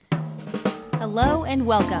Hello and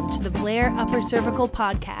welcome to the Blair Upper Cervical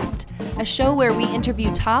Podcast, a show where we interview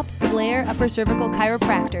top Blair Upper Cervical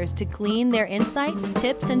chiropractors to glean their insights,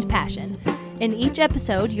 tips, and passion. In each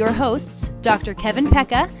episode, your hosts, Dr. Kevin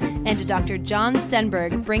Pecca and Dr. John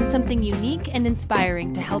Stenberg, bring something unique and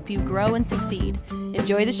inspiring to help you grow and succeed.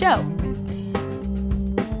 Enjoy the show.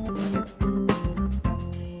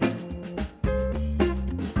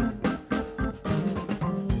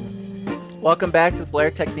 Welcome back to the Blair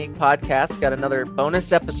Technique Podcast. Got another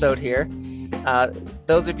bonus episode here.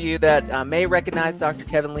 Those of you that may recognize Dr.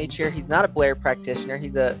 Kevin Leach here, he's not a Blair practitioner.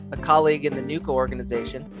 He's a colleague in the NUCA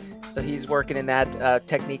organization. So he's working in that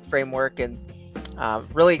technique framework, and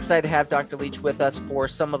really excited to have Dr. Leach with us for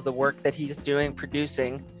some of the work that he's doing,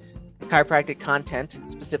 producing chiropractic content,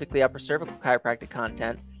 specifically upper cervical chiropractic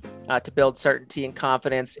content, to build certainty and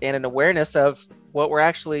confidence and an awareness of what we're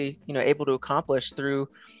actually able to accomplish through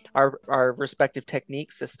our respective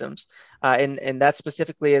technique systems. And that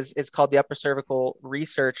specifically is called the Upper Cervical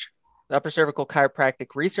Chiropractic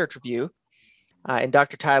Research Review. And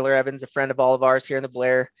Dr. Tyler Evans, a friend of all of ours here in the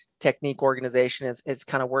Blair Technique organization, is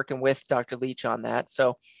kind of working with Dr. Leach on that.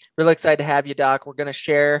 So really excited to have you, Doc. We're going to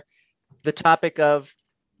share the topic of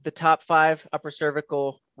the top 5 upper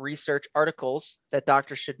cervical research articles that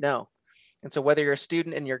doctors should know. And so whether you're a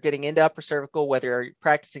student and you're getting into upper cervical, whether you're a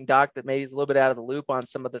practicing doc that maybe is a little bit out of the loop on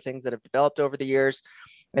some of the things that have developed over the years,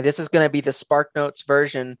 and this is going to be the Spark Notes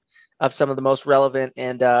version of some of the most relevant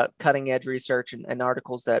and cutting edge research and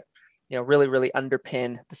articles that really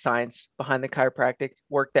underpin the science behind the chiropractic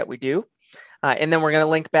work that we do. And then we're going to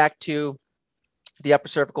link back to the Upper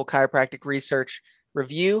Cervical Chiropractic Research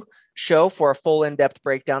Review show for a full in-depth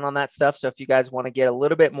breakdown on that stuff. So if you guys want to get a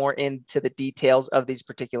little bit more into the details of these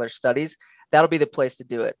particular studies, that'll be the place to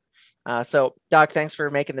do it. So Doc, thanks for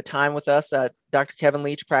making the time with us. Dr. Kevin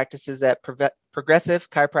Leach practices at Progressive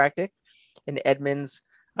Chiropractic in Edmonds,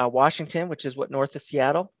 Washington, which is north of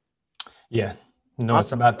Seattle. Yeah, north,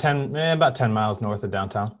 awesome. about 10 miles north of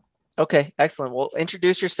downtown. Okay, excellent. Well,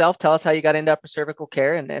 introduce yourself. Tell us how you got into upper cervical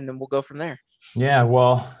care, and then we'll go from there. Yeah,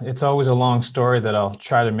 well, it's always a long story that I'll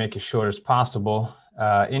try to make as short as possible.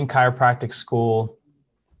 In chiropractic school,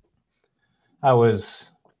 I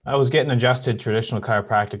was getting adjusted traditional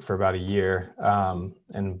chiropractic for about a year.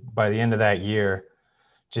 And by the end of that year,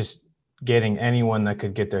 just getting anyone that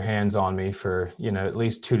could get their hands on me for, at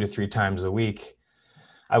least 2 to 3 times a week,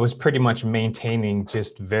 I was pretty much maintaining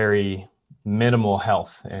just very minimal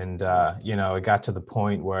health. And, it got to the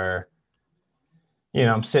point where,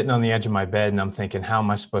 I'm sitting on the edge of my bed and I'm thinking, how am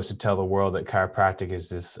I supposed to tell the world that chiropractic is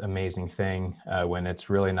this amazing thing when it's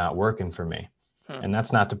really not working for me? And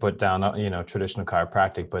that's not to put down, traditional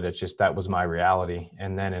chiropractic, but it's just, that was my reality.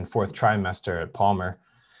 And then in 4th trimester at Palmer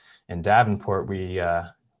in Davenport, we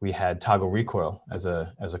had toggle recoil as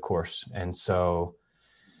a course. And so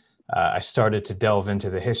I started to delve into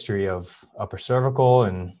the history of upper cervical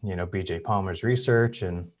and, BJ Palmer's research,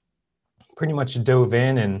 and pretty much dove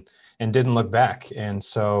in and didn't look back. And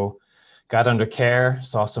so got under care,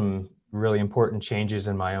 saw some really important changes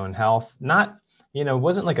in my own health. Not, it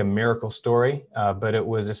wasn't like a miracle story, but it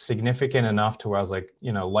was significant enough to where I was like,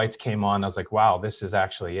 lights came on. I was like, wow, this is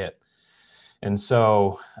actually it. And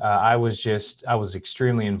so I was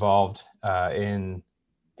extremely involved in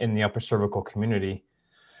the upper cervical community.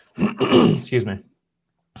 Excuse me.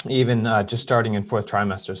 Even just starting in 4th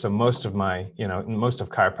trimester. So most of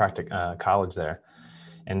chiropractic college there.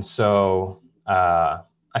 And so I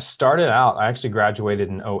actually graduated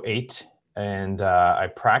in 2008, and I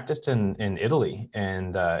practiced in Italy.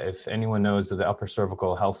 And if anyone knows of the upper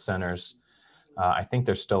cervical health centers, I think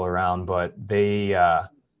they're still around, but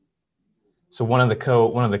so one of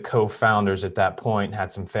the co-founders at that point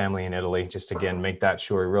had some family in Italy. Just again, make that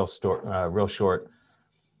story real short.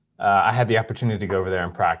 I had the opportunity to go over there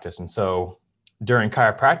and practice. And so during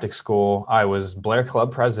chiropractic school, I was Blair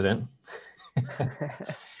Club president.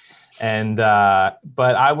 And, but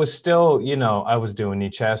I was still, I was doing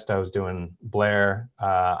knee chest, I was doing Blair.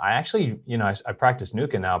 I actually, I practice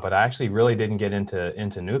NUCA now, but I actually really didn't get into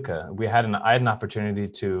NUCA. I had an opportunity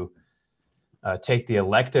to take the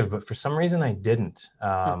elective, but for some reason I didn't.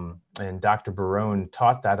 And Dr. Barone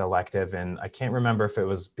taught that elective, and I can't remember if it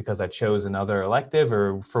was because I chose another elective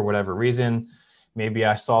or for whatever reason. Maybe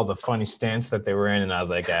I saw the funny stance that they were in, and I was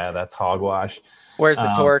like, that's hogwash. Where's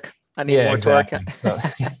the torque? I need more exactly. torque.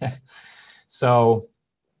 So,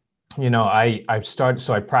 I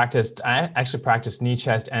actually practiced knee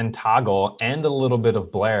chest and toggle and a little bit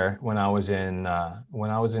of Blair when I was in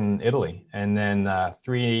Italy. And then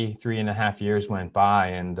 3.5 years went by,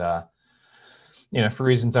 and for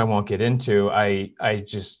reasons I won't get into, I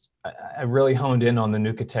just I really honed in on the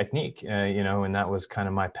NUCA technique, and that was kind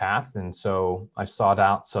of my path. And so I sought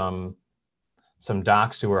out some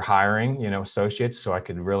docs who were hiring, associates, so I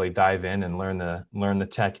could really dive in and learn the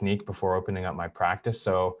technique before opening up my practice.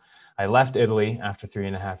 So I left Italy after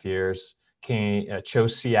 3.5 years,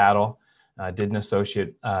 chose Seattle, did an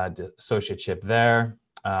associateship there,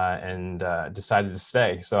 and decided to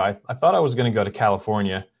stay. So I thought I was going to go to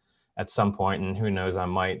California at some point, and who knows, I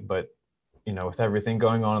might, but with everything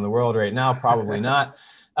going on in the world right now, probably not.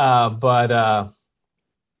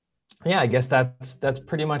 Yeah, I guess that's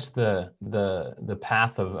pretty much the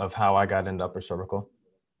path of how I got into upper cervical.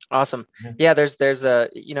 Awesome. Yeah, there's a,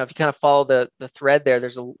 if you kind of follow the thread there,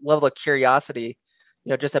 there's a level of curiosity,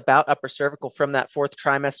 just about upper cervical from that 4th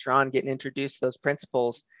trimester on, getting introduced to those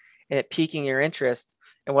principles and it piquing your interest.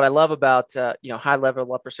 And what I love about, high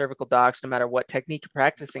level upper cervical docs, no matter what technique you're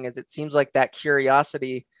practicing, is it seems like that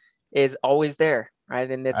curiosity is always there, right?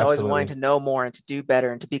 And it's Absolutely. always wanting to know more and to do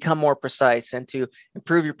better and to become more precise and to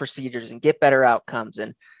improve your procedures and get better outcomes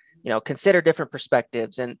and, consider different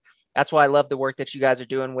perspectives. And that's why I love the work that you guys are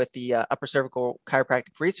doing with the Upper Cervical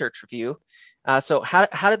Chiropractic Research Review. So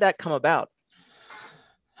how did that come about?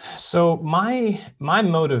 So my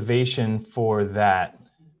motivation for that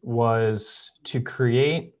was to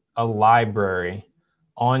create a library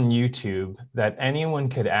on YouTube that anyone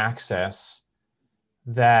could access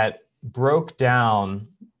that broke down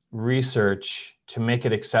research to make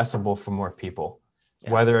it accessible for more people,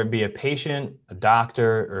 whether it be a patient, a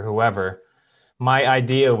doctor, or whoever. My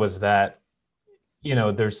idea was that,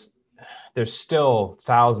 there's still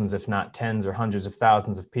thousands, if not tens or hundreds of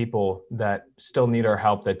thousands of people that still need our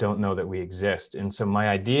help that don't know that we exist. And so my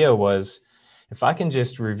idea was, if I can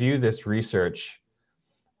just review this research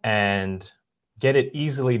and get it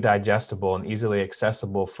easily digestible and easily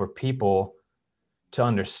accessible for people to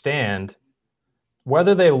understand,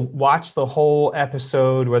 whether they watch the whole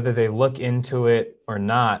episode, whether they look into it or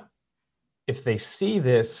not, if they see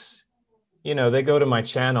this, they go to my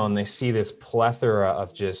channel and they see this plethora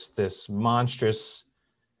of just this monstrous,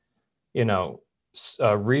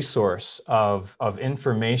 resource of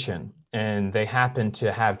information, and they happen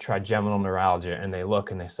to have trigeminal neuralgia, and they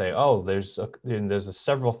look and they say, oh, there's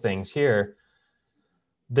several things here.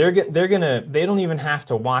 They don't even have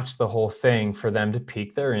to watch the whole thing for them to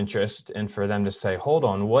pique their interest and for them to say, hold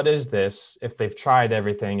on, what is this? If they've tried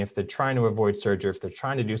everything, if they're trying to avoid surgery, if they're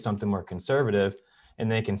trying to do something more conservative, and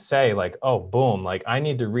they can say like, oh, boom, like I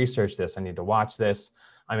need to research this. I need to watch this.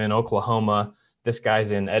 I'm in Oklahoma. This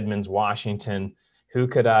guy's in Edmonds, Washington. Who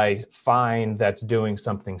could I find that's doing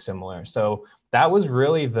something similar? So that was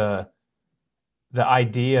really the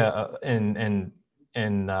idea and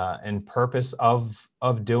purpose of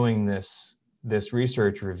doing this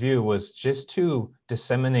research review, was just to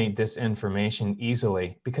disseminate this information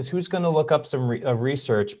easily, because who's going to look up some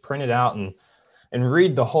research, print it out and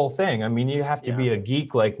read the whole thing? I mean, you have to be a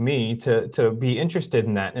geek like me to be interested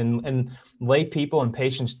in that. And lay people and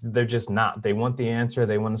patients, they're just not. They want the answer,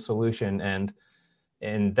 they want a solution, and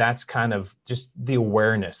that's kind of just the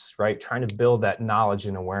awareness, right? Trying to build that knowledge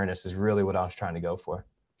and awareness is really what I was trying to go for.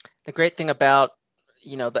 The great thing about,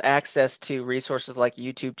 the access to resources like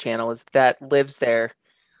YouTube channel is that lives there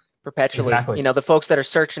perpetually. Exactly. The folks that are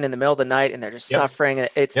searching in the middle of the night and they're just suffering,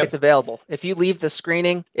 it's available. If you leave the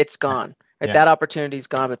screening, it's gone. Right? That opportunity is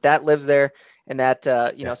gone, but that lives there, and that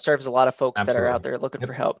serves a lot of folks that are out there looking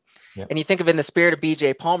for help. And you think of, in the spirit of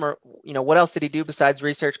BJ Palmer, what else did he do besides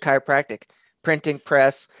research chiropractic? Printing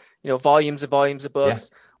press, volumes and volumes of books.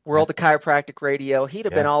 World of Chiropractic Radio. He'd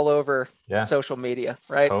have been all over social media,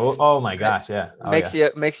 right? Oh my gosh, yeah.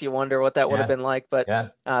 Makes you wonder what that would have been like. But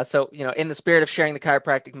so in the spirit of sharing the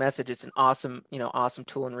chiropractic message, it's an awesome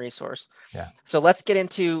tool and resource. Yeah. So let's get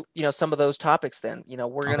into some of those topics then.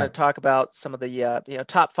 We're going to talk about some of the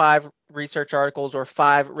top 5 research articles, or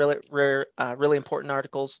 5 really important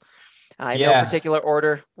articles. In no particular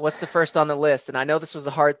order. What's the first on the list? And I know this was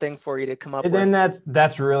a hard thing for you to come up with. And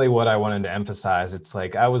that's really what I wanted to emphasize. It's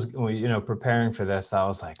like, I was, preparing for this, I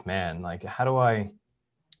was like, man, like, how do I,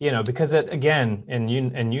 because again, and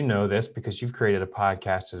you know this because you've created a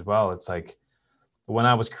podcast as well. It's like, when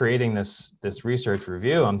I was creating this research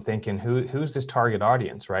review, I'm thinking, who's this target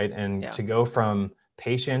audience, right? And to go from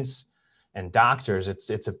patients and doctors,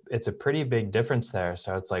 it's a pretty big difference there.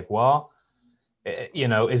 So it's like, well,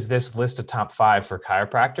 is this list of top 5 for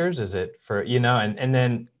chiropractors? Is it for, and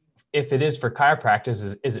then if it is for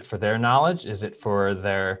chiropractors, is it for their knowledge? Is it for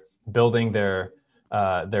their building their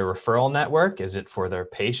referral network? Is it for their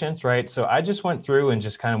patients? Right. So I just went through and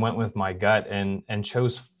just kind of went with my gut and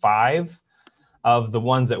chose 5 of the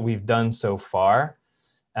ones that we've done so far.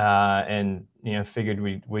 and figured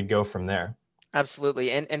we'd go from there.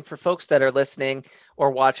 Absolutely. And for folks that are listening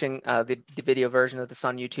or watching the video version of this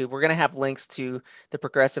on YouTube, we're going to have links to the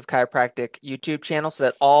Progressive Chiropractic YouTube channel so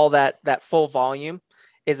that all that full volume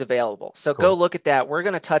is available. So Cool. Go look at that. We're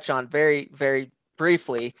going to touch on very, very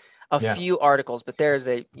briefly a few articles, but there's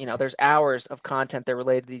hours of content that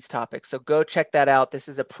relate to these topics. So go check that out. This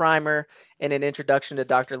is a primer and an introduction to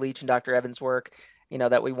Dr. Leach and Dr. Evans' work,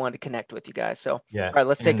 that we wanted to connect with you guys. So, all right,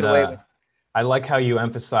 let's take it away. I like how you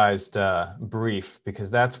emphasized brief, because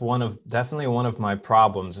that's definitely one of my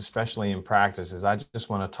problems, especially in practice, is I just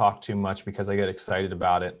want to talk too much because I get excited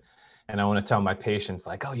about it. And I want to tell my patients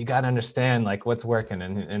like, oh, you got to understand like what's working.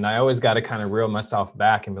 And I always got to kind of reel myself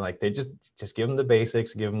back and be like, they just give them the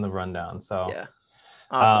basics, give them the rundown. So, yeah.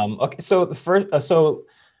 Awesome. Okay. So so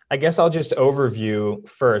I guess I'll just overview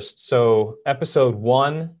first. So episode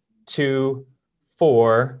 1, 2,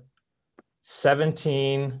 4,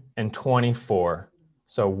 17 and 24.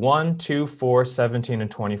 So 1, 2, 4, 17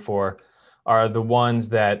 and 24 are the ones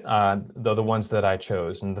that the ones that I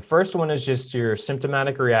chose. And the first one is just your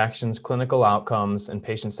symptomatic reactions, clinical outcomes, and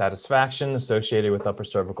patient satisfaction associated with upper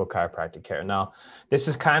cervical chiropractic care. Now, this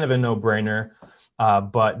is kind of a no-brainer,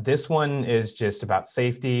 but this one is just about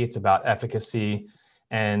safety. It's about efficacy.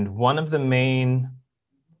 And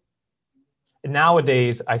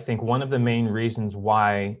nowadays, I think one of the main reasons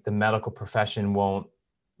why the medical profession won't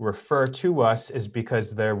refer to us is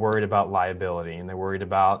because they're worried about liability, and they're worried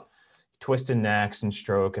about twisted necks and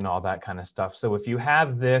stroke and all that kind of stuff. So if you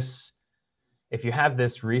have this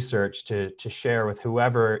research to share with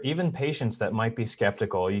whoever, even patients that might be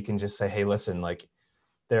skeptical, you can just say, hey, listen, like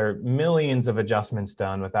there are millions of adjustments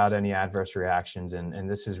done without any adverse reactions. And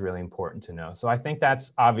this is really important to know. So I think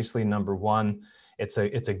that's obviously number one. It's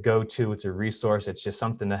a go-to, it's a resource. It's just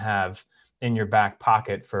something to have in your back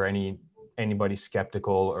pocket for anybody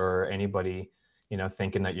skeptical or anybody,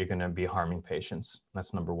 thinking that you're going to be harming patients.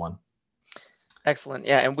 That's number one. Excellent.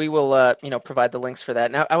 Yeah. And we will, provide the links for that.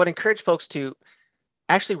 Now, I would encourage folks to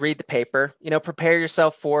actually read the paper, prepare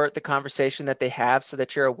yourself for the conversation that they have so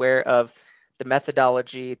that you're aware of the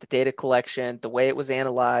methodology, the data collection, the way it was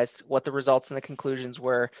analyzed, what the results and the conclusions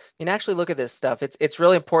were, and actually look at this stuff. It's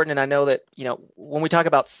really important. And I know that, when we talk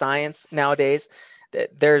about science nowadays,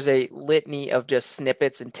 there's a litany of just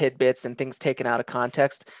snippets and tidbits and things taken out of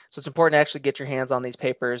context. So it's important to actually get your hands on these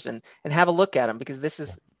papers and have a look at them,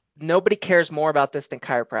 because nobody cares more about this than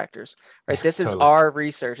chiropractors, right? This is our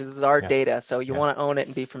research. This is our data. So you want to own it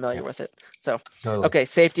and be familiar with it. So, okay.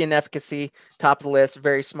 Safety and efficacy, top of the list,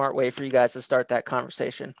 very smart way for you guys to start that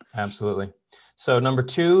conversation. Absolutely. So number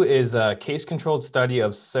 2 is a case-controlled study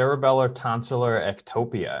of cerebellar tonsillar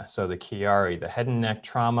ectopia. So the Chiari, the head and neck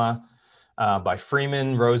trauma by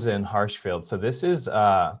Freeman, Rosa, and Harshfield. So this is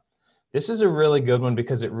a really good one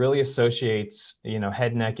because it really associates,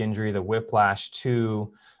 head neck injury, the whiplash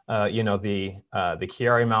to the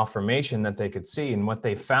Chiari malformation that they could see. And what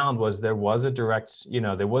they found was there was a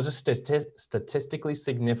statistically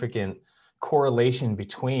significant correlation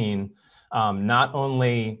between not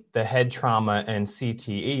only the head trauma and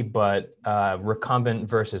CTE, but recumbent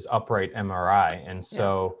versus upright MRI. And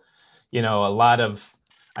so,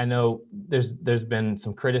 I know there's been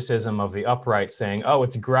some criticism of the upright saying, oh,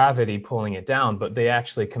 it's gravity pulling it down, but they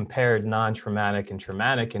actually compared non-traumatic and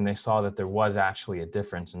traumatic, and they saw that there was actually a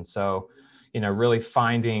difference. And so, really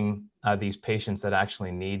finding these patients that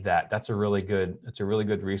actually need that, it's a really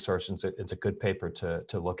good resource. And it's a good paper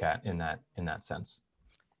to look at in that sense.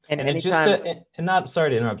 And it just, and not,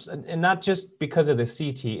 sorry to interrupt, and not just because of the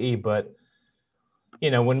CTE, but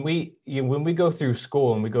when we go through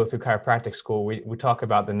school and we go through chiropractic school, we talk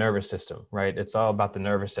about the nervous system, right? It's all about the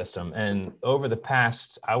nervous system. And over the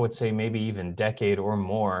past, I would say maybe even decade or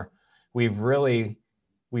more, we've really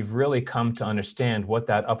come to understand what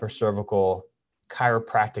that upper cervical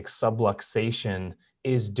chiropractic subluxation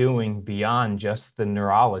is doing beyond just the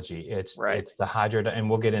neurology. It's the hydrodynamic, and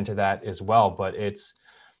we'll get into that as well, but it's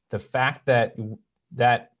the fact that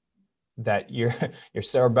your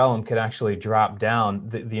cerebellum could actually drop down,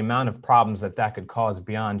 the amount of problems that could cause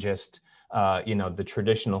beyond just the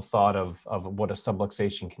traditional thought of what a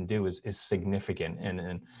subluxation can do is significant,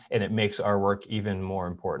 and it makes our work even more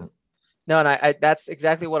important. No, and I that's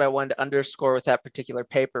exactly what I wanted to underscore with that particular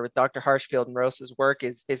paper with Dr. Harshfield and Rosa's work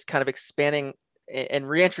is kind of expanding and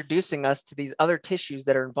reintroducing us to these other tissues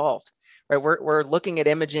that are involved. Right, we're looking at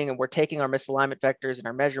imaging and we're taking our misalignment vectors and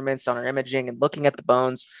our measurements on our imaging and looking at the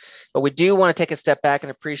bones, but we do want to take a step back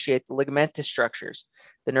and appreciate the ligamentous structures,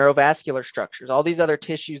 the neurovascular structures, all these other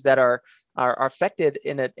tissues that are are affected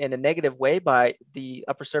in a negative way by the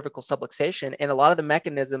upper cervical subluxation. And a lot of the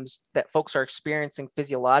mechanisms that folks are experiencing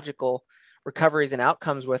physiological recoveries and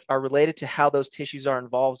outcomes with are related to how those tissues are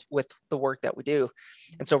involved with the work that we do.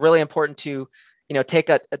 And so really important to, take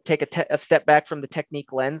a step back from the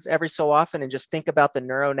technique lens every so often and just think about the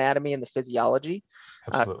neuroanatomy and the physiology.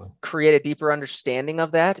 Absolutely. Create a deeper understanding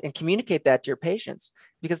of that and communicate that to your patients,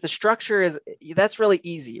 because the structure that's really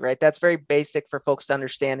easy, right? That's very basic for folks to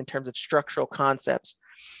understand in terms of structural concepts.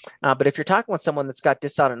 But if you're talking with someone that's got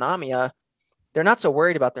dysautonomia, they're not so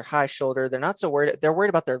worried about their high shoulder. They're worried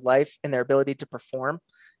about their life and their ability to perform,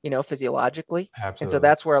 physiologically. Absolutely. And so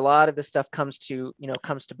that's where a lot of this stuff comes to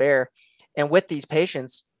bear. And with these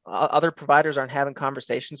patients, other providers aren't having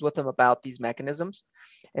conversations with them about these mechanisms.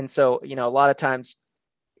 And so, a lot of times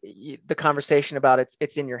the conversation about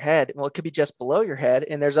it's in your head. Well, it could be just below your head.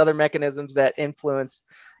 And there's other mechanisms that influence,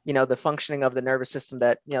 the functioning of the nervous system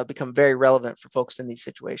that, become very relevant for folks in these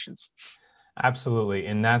situations. Absolutely.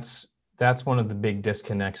 And that's one of the big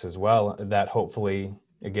disconnects as well, that hopefully,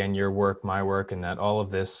 again, your work, my work, and that all of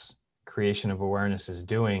this creation of awareness is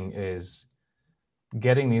doing is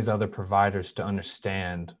getting these other providers to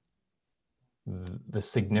understand the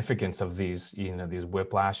significance of these, these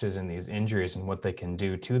whiplashes and these injuries and what they can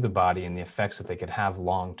do to the body and the effects that they could have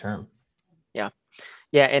long term. Yeah.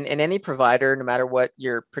 Yeah. And any provider, no matter what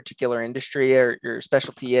your particular industry or your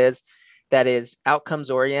specialty is, that is outcomes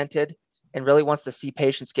oriented and really wants to see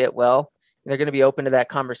patients get well, they're going to be open to that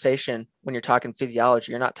conversation when you're talking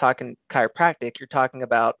physiology. You're not talking chiropractic. You're talking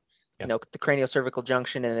about the craniocervical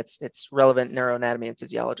junction and its relevant neuroanatomy and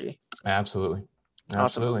physiology. Absolutely.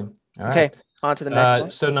 Awesome. All right. Okay, on to the next one.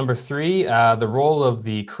 So number 3, the role of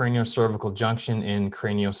the craniocervical junction in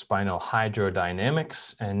craniospinal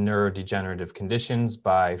hydrodynamics and neurodegenerative conditions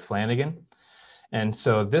by Flanagan. And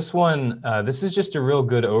so this one, this is just a real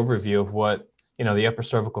good overview of what the upper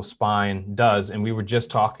cervical spine does. And we were just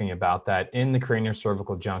talking about that in the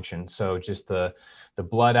craniocervical junction. So just the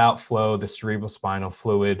blood outflow, the cerebrospinal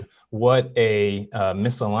fluid, what a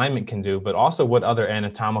misalignment can do, but also what other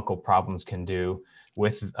anatomical problems can do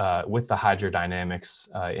with the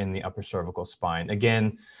hydrodynamics in the upper cervical spine.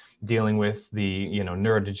 Again, dealing with the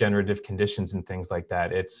neurodegenerative conditions and things like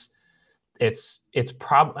that. It's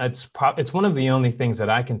one of the only things that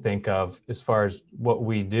I can think of as far as what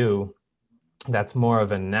we do that's more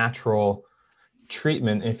of a natural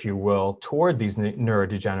treatment, if you will, toward these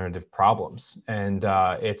neurodegenerative problems. And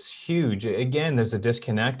it's huge. Again, there's a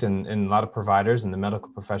disconnect, and a lot of providers in the medical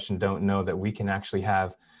profession don't know that we can actually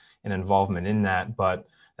have an involvement in that. But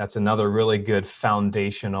that's another really good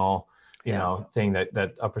foundational, thing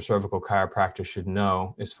that upper cervical chiropractors should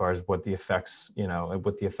know as far as what the effects,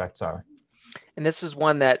 are. And this is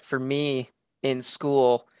one that for me in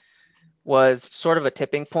school was sort of a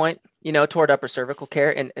tipping point, toward upper cervical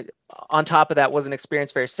care. And on top of that was an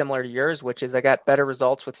experience very similar to yours, which is I got better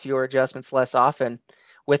results with fewer adjustments less often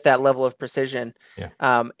with that level of precision. Yeah.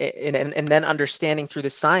 And then understanding through the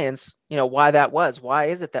science, why that was. Why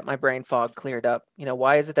is it that my brain fog cleared up?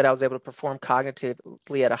 Why is it that I was able to perform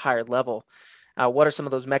cognitively at a higher level? What are some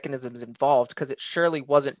of those mechanisms involved? Because it surely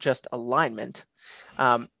wasn't just alignment.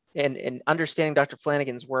 And understanding Dr.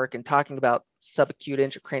 Flanagan's work and talking about subacute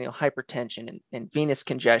intracranial hypertension and venous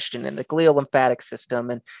congestion and the glial lymphatic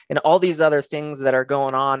system and all these other things that are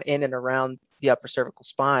going on in and around the upper cervical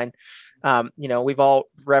spine. We've all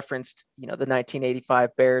referenced, the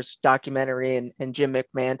 1985 Bears documentary and Jim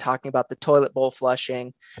McMahon talking about the toilet bowl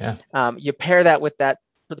flushing. Yeah. You pair that with that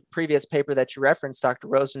for the previous paper that you referenced, Dr.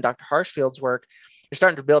 Rose and Dr. Harshfield's work, you're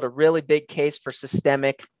starting to build a really big case for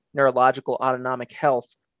systemic neurological autonomic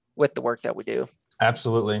health with the work that we do.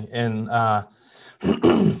 Absolutely. And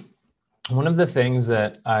one of the things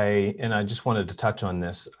that I just wanted to touch on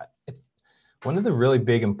this, one of the really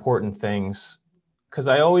big important things, because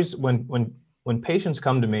I always, when patients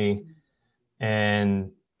come to me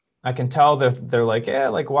and I can tell they're like, yeah,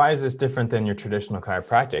 like, why is this different than your traditional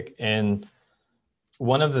chiropractic? And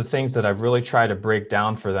one of the things that I've really tried to break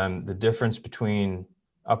down for them, the difference between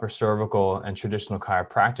upper cervical and traditional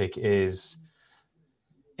chiropractic is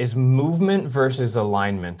movement versus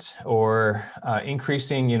alignment, or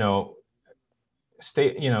increasing,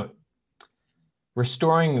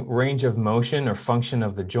 restoring range of motion or function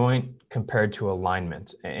of the joint compared to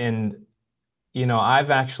alignment. And, I've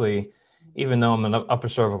actually, even though I'm an upper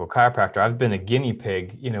cervical chiropractor, I've been a guinea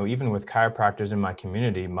pig, even with chiropractors in my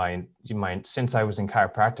community, since I was in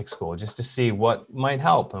chiropractic school, just to see what might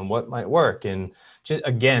help and what might work. And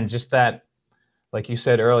just that, like you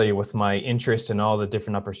said earlier, with my interest in all the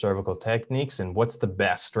different upper cervical techniques and what's the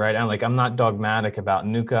best, right? I'm not dogmatic about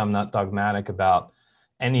NUCCA. I'm not dogmatic about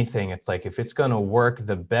anything, it's like, if it's going to work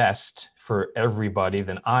the best for everybody,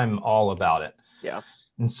 then I'm all about it. Yeah.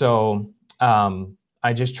 And so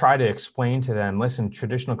I just try to explain to them, listen,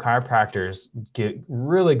 traditional chiropractors get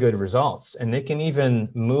really good results, and they can even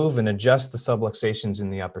move and adjust the subluxations in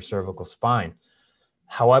the upper cervical spine.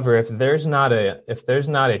 However, if there's not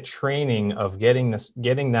a training of getting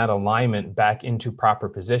that alignment back into proper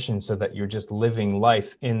position so that you're just living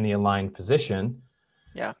life in the aligned position,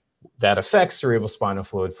 yeah, that affects cerebral spinal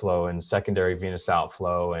fluid flow and secondary venous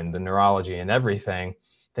outflow and the neurology and everything,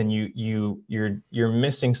 then you're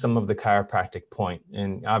missing some of the chiropractic point.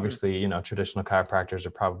 And obviously, you know, traditional chiropractors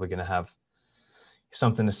are probably going to have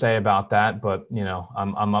something to say about that, but you know,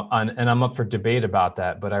 I'm up for debate about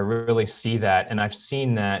that. But I really see that, and I've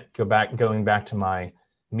seen that going back to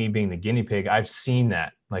me being the guinea pig. I've seen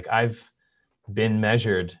that, like, I've been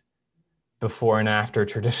measured before and after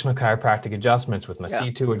traditional chiropractic adjustments with my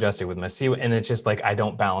C2 adjusted, with my C, and it's just like I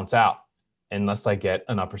don't balance out unless I get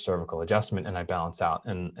an upper cervical adjustment and I balance out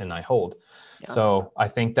and I hold. Yeah. So I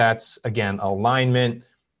think that's, again, alignment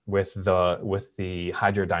with the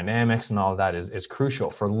hydrodynamics and all of that is crucial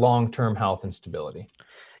for long-term health and stability.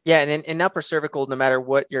 Yeah. And in upper cervical, no matter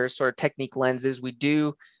what your sort of technique lens is, we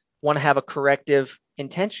do want to have a corrective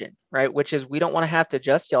intention, right? Which is, we don't want to have to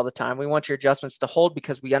adjust you all the time. We want your adjustments to hold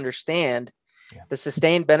because we understand the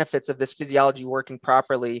sustained benefits of this physiology working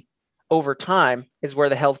properly over time is where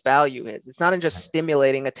the health value is. It's not in just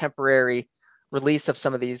stimulating a temporary release of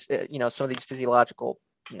some of these, some of these physiological,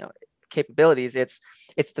 capabilities. It's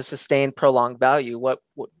the sustained, prolonged value. What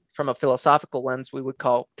from a philosophical lens we would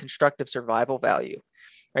call constructive survival value,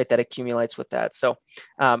 right? That accumulates with that. So,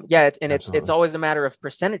 it's always a matter of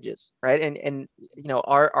percentages, right? And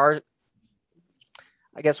our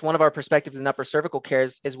I guess one of our perspectives in upper cervical care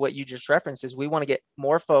is what you just referenced, is we want to get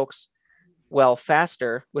more folks well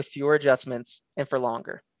faster with fewer adjustments and for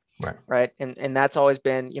longer. Right. And that's always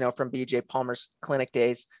been, from BJ Palmer's clinic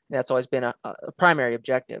days, that's always been a primary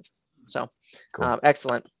objective. So cool.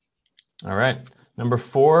 Excellent. All right. Number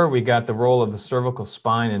 4, we got the role of the cervical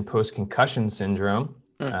spine in post-concussion syndrome.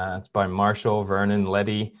 It's by Marshall, Vernon,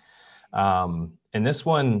 Letty. And this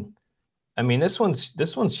one, this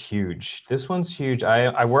one's huge. This one's huge.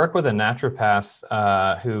 I work with a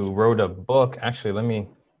naturopath who wrote a book. Actually, let me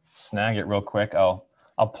snag it real quick. I'll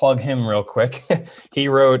plug him real quick. He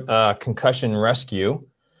wrote Concussion Rescue.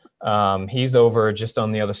 He's over just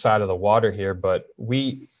on the other side of the water here, but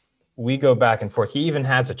we go back and forth. He even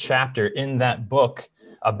has a chapter in that book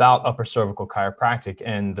about upper cervical chiropractic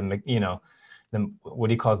and what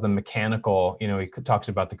he calls the mechanical, he talks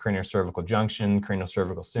about the craniocervical junction,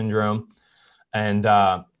 craniocervical syndrome. And,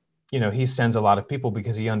 he sends a lot of people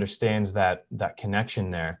because he understands that connection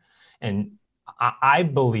there. And I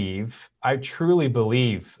truly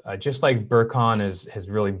believe, just like Burkhan has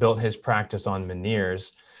really built his practice on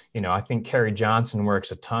Meniere's, I think Kerry Johnson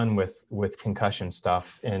works a ton with concussion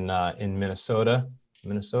stuff in Minnesota.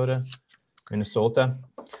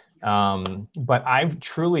 But I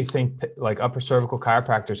truly think like upper cervical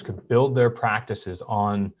chiropractors could build their practices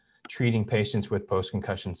on treating patients with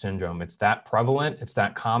post-concussion syndrome. It's that prevalent, it's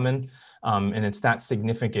that common, and it's that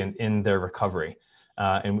significant in their recovery.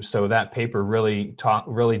 And so that paper really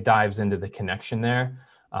dives into the connection there,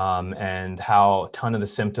 and how a ton of the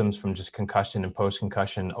symptoms from just concussion and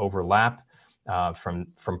post-concussion overlap from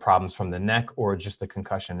problems from the neck or just the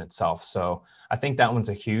concussion itself. So I think that one's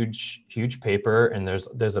a huge paper, and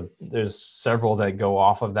there's several that go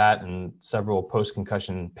off of that, and several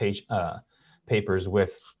post-concussion papers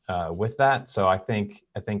with that. So I think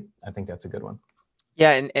that's a good one.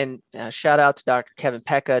 Yeah, and shout out to Dr. Kevin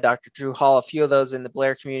Pecka, Dr. Drew Hall, a few of those in the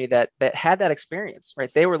Blair community that had that experience,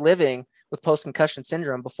 right? They were living with post-concussion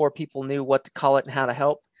syndrome before people knew what to call it and how to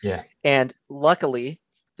help. Yeah. And luckily,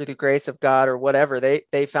 through the grace of God or whatever,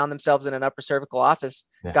 they found themselves in an upper cervical office,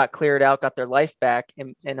 got cleared out, got their life back,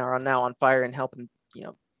 and are now on fire and helping,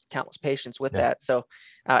 countless patients with that. So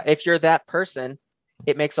if you're that person,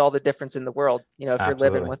 it makes all the difference in the world, if Absolutely.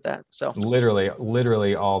 You're living with that. So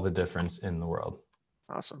literally all the difference in the world.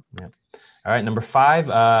 Awesome. Yeah. All right. Number 5,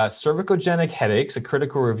 cervicogenic headaches, a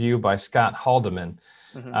critical review by Scott Haldeman.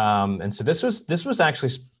 Mm-hmm. And so this was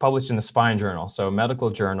actually published in the Spine Journal, so a medical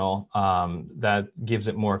journal that gives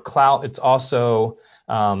it more clout. It's also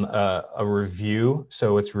a review,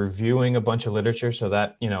 so it's reviewing a bunch of literature, so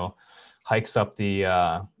that hikes up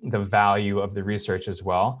the value of the research as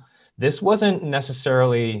well. This wasn't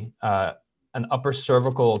necessarily an upper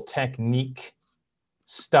cervical technique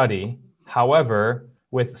study. However,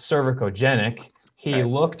 with cervicogenic, he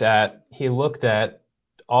looked at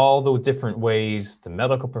all the different ways the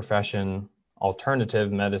medical profession,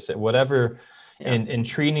 alternative medicine, whatever in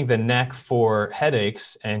treating the neck for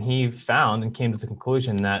headaches. And he found and came to the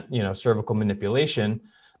conclusion that, cervical manipulation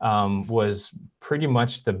was pretty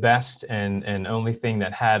much the best and only thing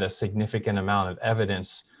that had a significant amount of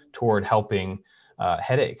evidence toward helping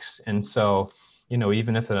headaches. And so,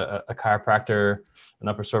 even if a chiropractor, an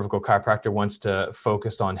upper cervical chiropractor wants to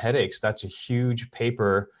focus on headaches, that's a huge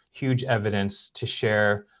paper, huge evidence to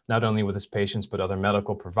share not only with his patients, but other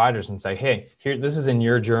medical providers and say, hey, here, this is in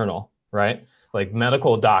your journal, right? Like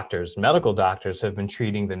medical doctors have been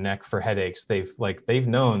treating the neck for headaches. They've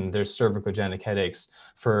known there's cervicogenic headaches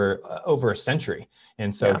for over a century.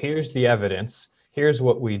 And so here's the evidence. Here's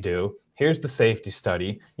what we do. Here's the safety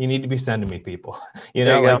study. You need to be sending me people,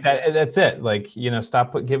 that's it.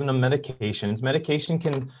 Stop giving them medications. Medication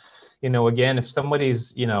can, again, if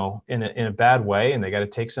somebody's, in a bad way and they got to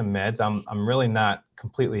take some meds, I'm really not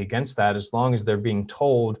completely against that, as long as they're being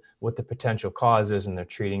told what the potential cause is and they're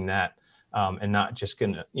treating that. And not just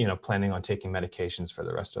planning on taking medications for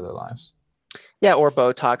the rest of their lives. Yeah, or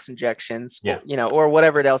Botox injections, or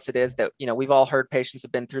whatever else it is that, we've all heard patients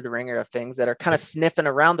have been through the ringer of things that are kind of sniffing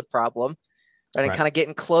around the problem, right? And kind of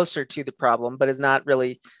getting closer to the problem, but is not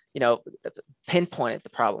really, pinpointed the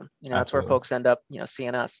problem. That's where folks end up,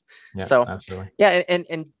 seeing us. Yeah, so, absolutely. Yeah.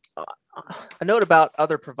 And a note about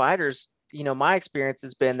other providers, my experience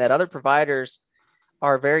has been that other providers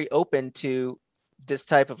are very open to this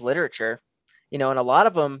type of literature, and a lot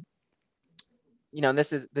of them, and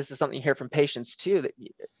this is something you hear from patients too, that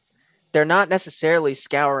they're not necessarily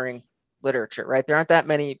scouring literature, right? There aren't that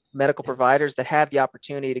many medical providers that have the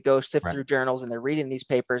opportunity to go sift through journals, and they're reading these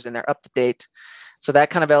papers and they're up to date. So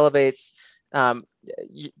that kind of elevates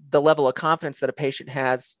the level of confidence that a patient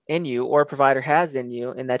has in you, or a provider has in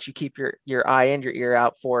you, and that you keep your eye and your ear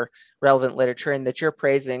out for relevant literature, and that you're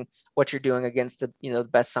praising what you're doing against the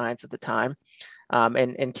best science at the time.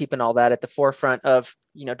 And keeping all that at the forefront of,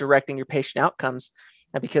 directing your patient outcomes,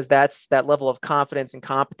 because that level of confidence and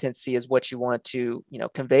competency is what you want to,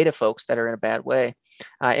 convey to folks that are in a bad way.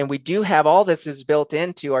 And we do have all this is built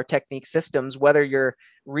into our technique systems, whether you're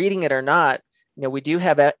reading it or not. We do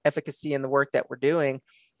have efficacy in the work that we're doing,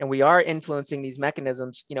 and we are influencing these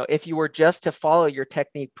mechanisms. If you were just to follow your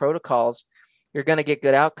technique protocols, you're going to get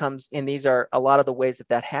good outcomes. And these are a lot of the ways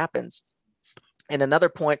that happens. And another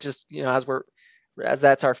point, just, as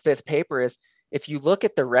that's our fifth paper, is if you look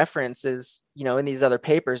at the references, in these other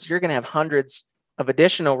papers, you're going to have hundreds of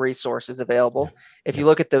additional resources available. If you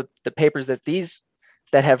look at the papers that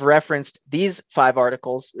have referenced these 5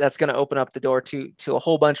 articles, that's going to open up the door to a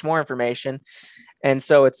whole bunch more information. And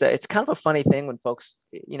so it's kind of a funny thing when folks,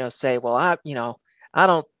 say, well, I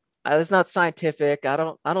don't, it's not scientific. I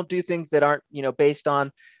don't do things that aren't, based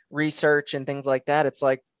on research and things like that. It's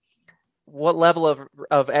like, what level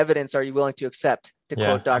of evidence are you willing to accept? To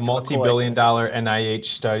quote Dr. A multi-billion-dollar NIH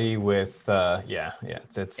study with,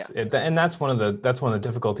 and that's one of the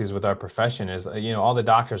difficulties with our profession is, all the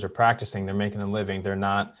doctors are practicing, they're making a living, they're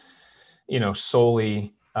not,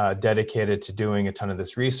 solely dedicated to doing a ton of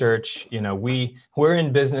this research. We're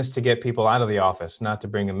in business to get people out of the office, not to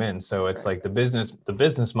bring them in. So it's like the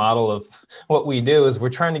business model of what we do is we're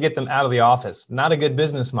trying to get them out of the office. Not a good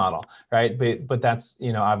business model, right? But that's,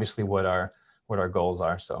 obviously what our goals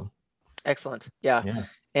are. So excellent. Yeah.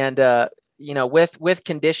 And with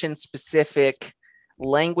condition specific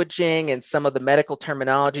languaging and some of the medical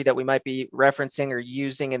terminology that we might be referencing or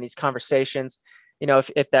using in these conversations,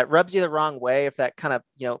 if that rubs you the wrong way, if that kind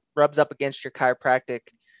of, rubs up against your chiropractic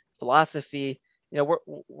philosophy,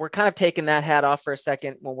 we're kind of taking that hat off for a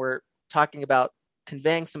second when we're talking about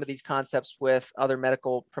conveying some of these concepts with other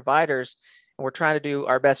medical providers. And we're trying to do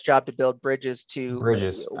our best job to build bridges to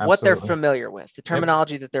what they're familiar with, the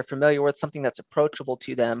terminology that they're familiar with, something that's approachable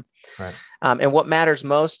to them. Right. And what matters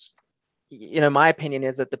most, my opinion,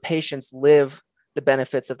 is that the patients live the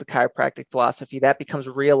benefits of the chiropractic philosophy. That becomes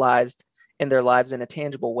realized in their lives in a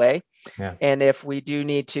tangible way. Yeah. And if we do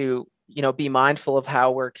need to, be mindful of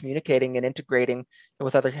how we're communicating and integrating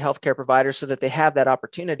with other healthcare providers so that they have that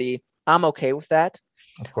opportunity, I'm okay with that.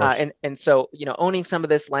 Of course. And so, owning some of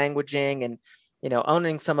this languaging and,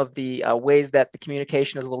 owning some of the ways that the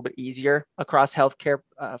communication is a little bit easier across healthcare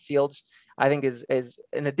fields, I think is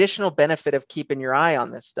an additional benefit of keeping your eye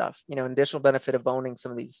on this stuff, an additional benefit of owning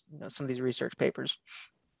some of these research papers.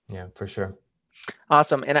 Yeah, for sure.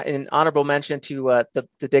 Awesome. And an honorable mention to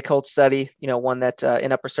the Dick Holtz study, one that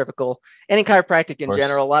in upper cervical and in chiropractic in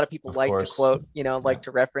general, a lot of people to quote,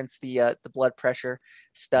 to reference the blood pressure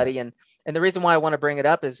study. And the reason why I want to bring it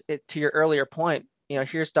up is to your earlier point,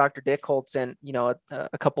 here's Dr. Dick Holtz and,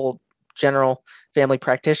 a couple general family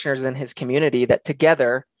practitioners in his community that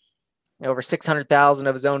together, over 600,000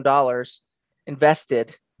 of his own dollars,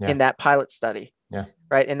 invested Yeah. in that pilot study. Yeah.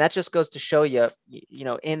 Right. And that just goes to show you,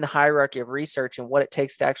 in the hierarchy of research and what it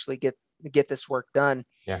takes to actually get this work done.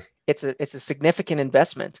 Yeah. It's a significant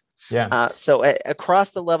investment. Yeah. So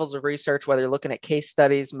across the levels of research, whether you're looking at case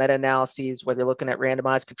studies, meta-analyses, whether you're looking at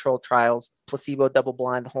randomized controlled trials, placebo, double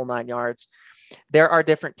blind, the whole 9 yards, there are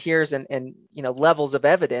different tiers and levels of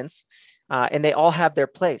evidence, and they all have their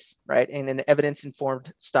place, right? In an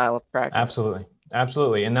evidence-informed style of practice.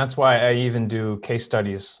 Absolutely. And that's why I even do case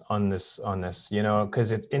studies on this,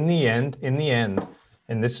 because it's in the end,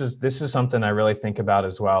 and this is something I really think about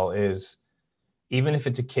as well, is even if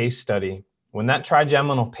it's a case study, when that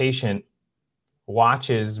trigeminal patient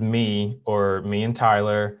watches me and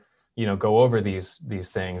Tyler, go over these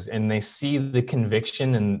things, and they see the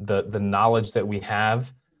conviction and the knowledge that we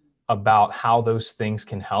have about how those things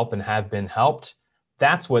can help and have been helped,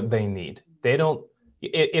 that's what they need. They don't,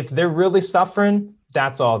 if they're really suffering,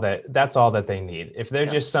 that's all that they need. If they're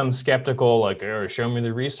just some skeptical, like, oh, show me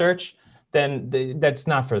the research, then that's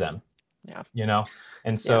not for them. Yeah.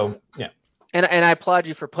 And so, And I applaud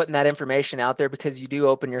you for putting that information out there, because you do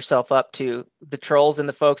open yourself up to the trolls and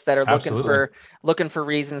the folks that are looking for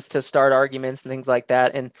reasons to start arguments and things like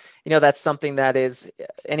that. And, that's something that is,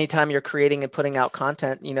 anytime you're creating and putting out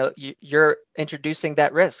content, you're introducing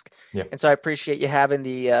that risk. Yeah. And so I appreciate you having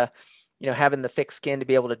the, having the thick skin to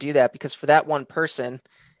be able to do that, because for that one person,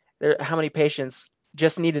 how many patients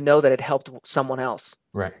just need to know that it helped someone else?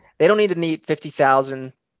 Right. They don't need to need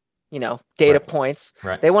 50,000 data points.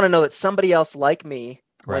 Right. They want to know that somebody else like me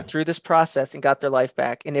went through this process and got their life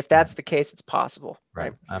back. And if that's the case, it's possible.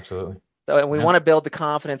 Right. Absolutely. So, and we want to build the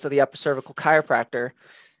confidence of the upper cervical chiropractor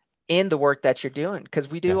in the work that you're doing, because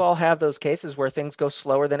we do all have those cases where things go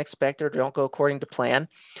slower than expected or don't go according to plan.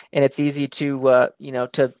 And it's easy to,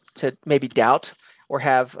 to maybe doubt or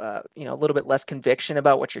have, a little bit less conviction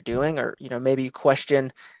about what you're doing, or, maybe you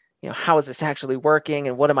question, how is this actually working,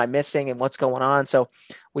 and what am I missing, and what's going on? So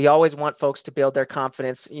we always want folks to build their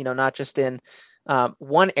confidence, not just in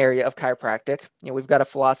one area of chiropractic. We've got a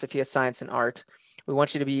philosophy of science and art. We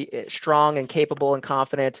want you to be strong and capable and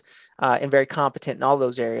confident and very competent in all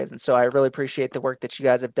those areas. And so I really appreciate the work that you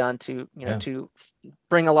guys have done to, to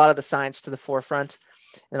bring a lot of the science to the forefront.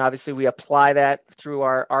 And obviously we apply that through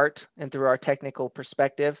our art and through our technical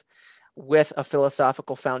perspective, with a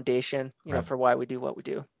philosophical foundation, for why we do what we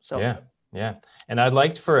do. So yeah. And I'd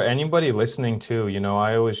like for anybody listening too,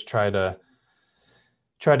 I always try to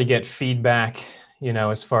get feedback,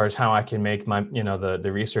 as far as how I can make my,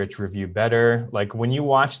 the research review better. Like when you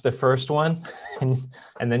watch the first one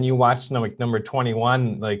and then you watch number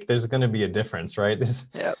 21, like there's going to be a difference, right?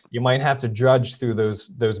 You might have to drudge through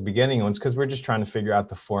those beginning ones, because we're just trying to figure out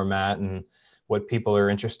the format and what people are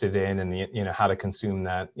interested in, and how to consume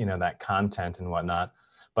that, that content and whatnot.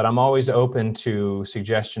 But I'm always open to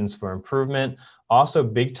suggestions for improvement. Also,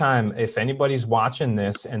 big time, if anybody's watching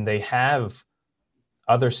this and they have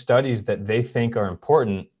other studies that they think are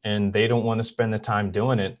important and they don't want to spend the time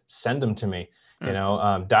doing it, send them to me.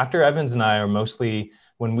 Dr. Evans and I are mostly,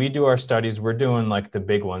 when we do our studies, we're doing like the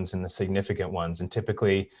big ones and the significant ones. And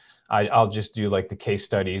typically I'll just do like the case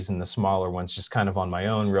studies and the smaller ones just kind of on my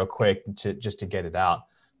own real quick just to get it out.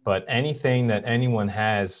 But anything that anyone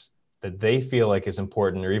has that they feel like is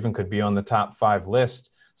important, or even could be on the top 5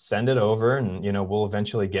 list, send it over, and, we'll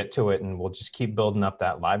eventually get to it, and we'll just keep building up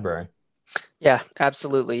that library. Yeah,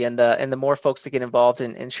 absolutely. And the more folks that get involved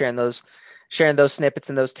in sharing those snippets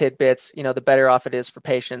and those tidbits, the better off it is for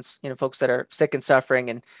patients, folks that are sick and suffering.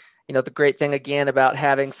 And, the great thing again about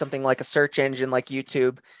having something like a search engine like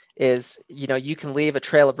YouTube is, you can leave a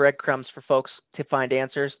trail of breadcrumbs for folks to find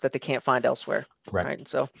answers that they can't find elsewhere. Right. And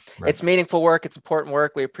so it's meaningful work. It's important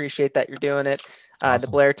work. We appreciate that you're doing it. Awesome.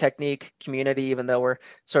 The Blair Technique community, even though we're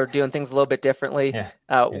sort of doing things a little bit differently,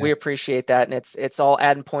 we appreciate that. And it's all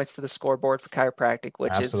adding points to the scoreboard for chiropractic,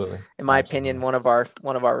 which is, in my opinion, one of our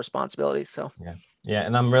responsibilities. So, yeah.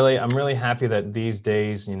 And I'm really happy that these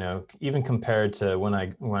days, even compared to when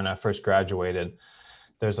I first graduated,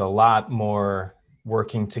 there's a lot more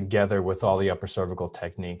working together with all the upper cervical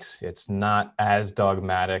techniques. It's not as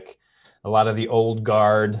dogmatic. A lot of the old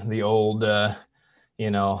guard, the old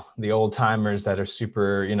timers that are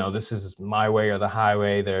super, this is my way or the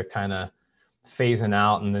highway, they're kind of phasing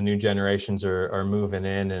out, and the new generations are moving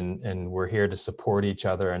in, and we're here to support each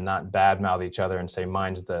other and not badmouth each other and say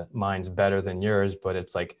mine's better than yours. But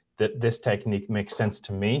it's like this technique makes sense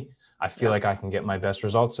to me. I feel like I can get my best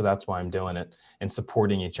results, so that's why I'm doing it, and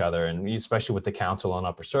supporting each other, and especially with the Council on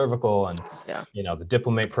Upper Cervical and the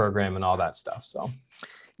Diplomate program and all that stuff. So,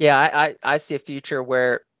 I see a future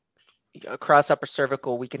where across upper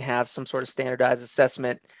cervical we can have some sort of standardized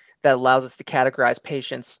assessment that allows us to categorize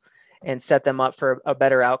patients and set them up for a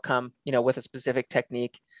better outcome, with a specific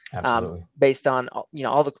technique. Absolutely. Based on,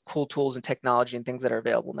 all the cool tools and technology and things that are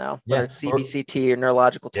available now, whether it's CBCT or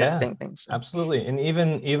neurological testing things. Absolutely. And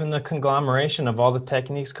even the conglomeration of all the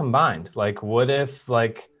techniques combined, like what if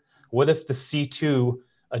the C2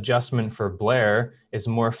 adjustment for Blair is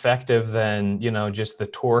more effective than, just the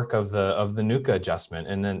torque of the NUCA adjustment.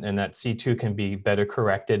 And that C2 can be better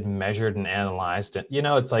corrected, measured, and analyzed. And,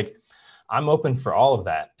 it's like, I'm open for all of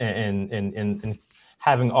that and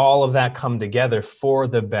having all of that come together for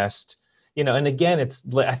the best, and again,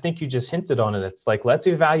 I think you just hinted on it. It's like, let's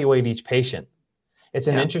evaluate each patient. It's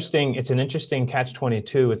an interesting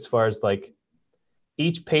catch-22 as far as like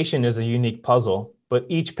each patient is a unique puzzle, but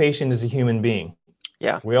each patient is a human being.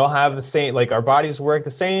 Yeah. We all have the same, like our bodies work the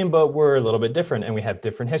same, but we're a little bit different and we have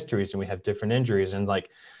different histories and we have different injuries. And like,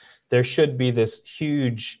 there should be this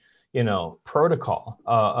huge, protocol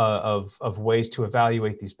of ways to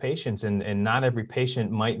evaluate these patients, and not every patient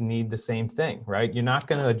might need the same thing, right? You're not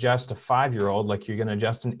going to adjust a 5-year-old like you're going to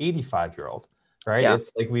adjust an 85-year-old, right? Yeah. It's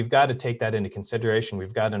like, we've got to take that into consideration.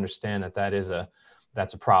 We've got to understand that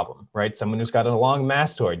that's a problem, right? Someone who's got a long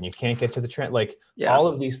mastoid and you can't get to the trend, all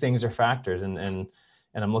of these things are factors, and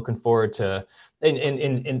I'm looking forward to,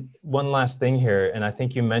 and one last thing here, and I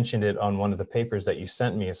think you mentioned it on one of the papers that you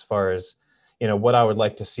sent me as far as, what I would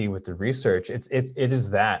like to see with the research. It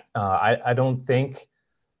is that I don't think,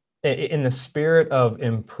 in the spirit of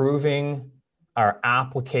improving our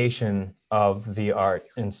application of the art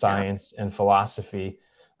and science and philosophy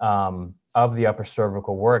of the upper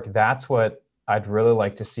cervical work, that's what I'd really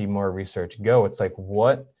like to see more research go. It's like,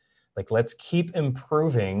 let's keep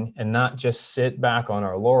improving and not just sit back on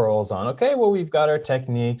our laurels on, okay, well, we've got our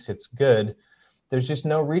techniques, it's good. There's just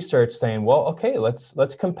no research saying, well, okay, let's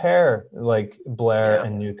compare like Blair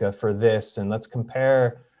and NUCA for this, and let's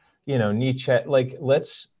compare, Nietzsche. Like,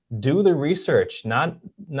 let's do the research, not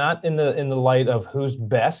in the light of who's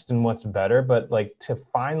best and what's better, but like to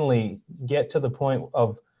finally get to the point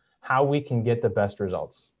of how we can get the best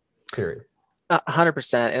results. Period.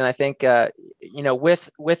 100%. And I think,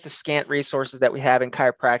 with the scant resources that we have in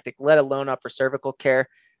chiropractic, let alone upper cervical care,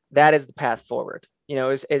 that is the path forward,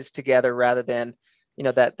 is together rather than,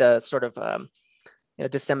 that the sort of,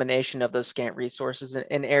 dissemination of those scant resources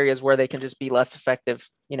in areas where they can just be less effective,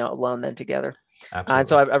 alone than together. And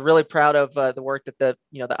so I'm really proud of the work that the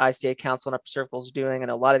ICA Council on Upper Cervical is doing. And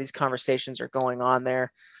a lot of these conversations are going on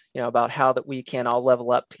there, about how that we can all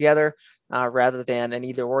level up together rather than an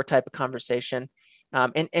either or type of conversation.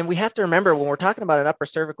 And we have to remember, when we're talking about an upper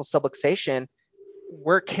cervical subluxation,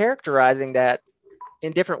 we're characterizing that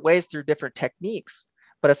in different ways through different techniques.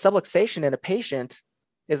 But a subluxation in a patient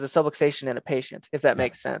is a subluxation in a patient, if that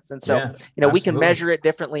makes sense. And so, we can measure it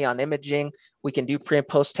differently on imaging. We can do pre and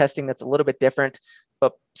post testing that's a little bit different,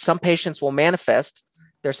 but some patients will manifest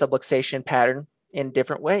their subluxation pattern in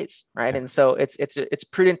different ways, right? And so it's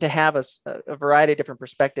prudent to have a variety of different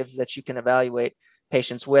perspectives that you can evaluate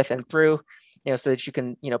patients with and through, so that you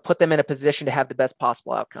can, put them in a position to have the best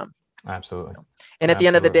possible outcome. Absolutely. And at the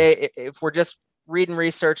end of the day, if we're just reading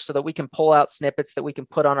research so that we can pull out snippets that we can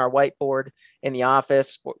put on our whiteboard in the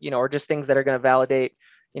office, or just things that are going to validate,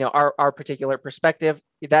 our particular perspective,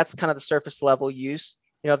 that's kind of the surface level use,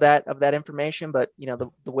 of that information. But, the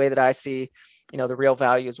way that I see, the real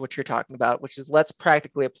value is what you're talking about, which is let's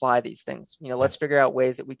practically apply these things. Let's figure out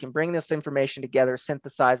ways that we can bring this information together,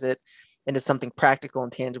 synthesize it into something practical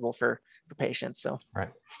and tangible for patients. So, right.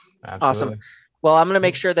 Absolutely. Awesome. Well, I'm going to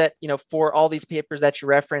make sure that, for all these papers that you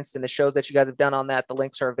referenced and the shows that you guys have done on that, the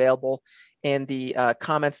links are available in the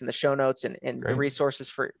comments and the show notes and the resources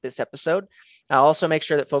for this episode. I'll also make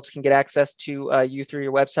sure that folks can get access to you through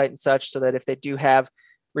your website and such, so that if they do have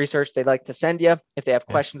research they'd like to send you, if they have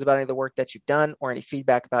questions about any of the work that you've done or any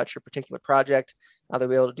feedback about your particular project, they'll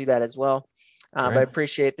be able to do that as well. But I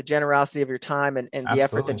appreciate the generosity of your time and the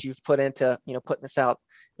effort that you've put into, putting this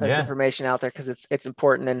information out there, because it's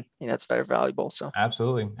important and, it's very valuable. So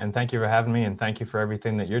absolutely. And thank you for having me, and thank you for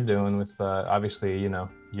everything that you're doing with, obviously,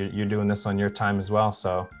 you're doing this on your time as well.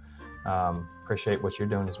 So appreciate what you're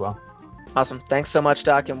doing as well. Awesome. Thanks so much,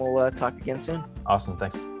 Doc. And we'll talk again soon. Awesome.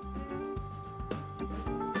 Thanks.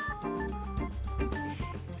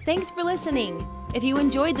 Thanks for listening. If you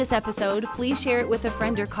enjoyed this episode, please share it with a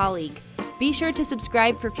friend or colleague. Be sure to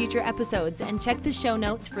subscribe for future episodes and check the show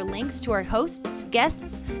notes for links to our hosts,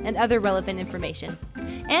 guests, and other relevant information.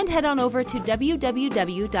 And head on over to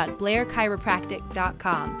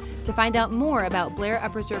www.blairchiropractic.com to find out more about Blair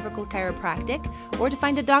Upper Cervical Chiropractic, or to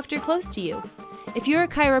find a doctor close to you. If you're a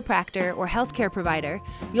chiropractor or healthcare provider,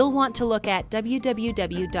 you'll want to look at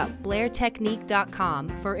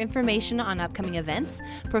www.blairtechnique.com for information on upcoming events,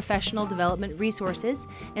 professional development resources,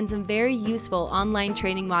 and some very useful online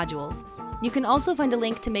training modules. You can also find a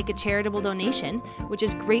link to make a charitable donation, which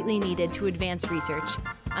is greatly needed to advance research.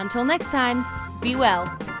 Until next time, be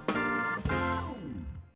well.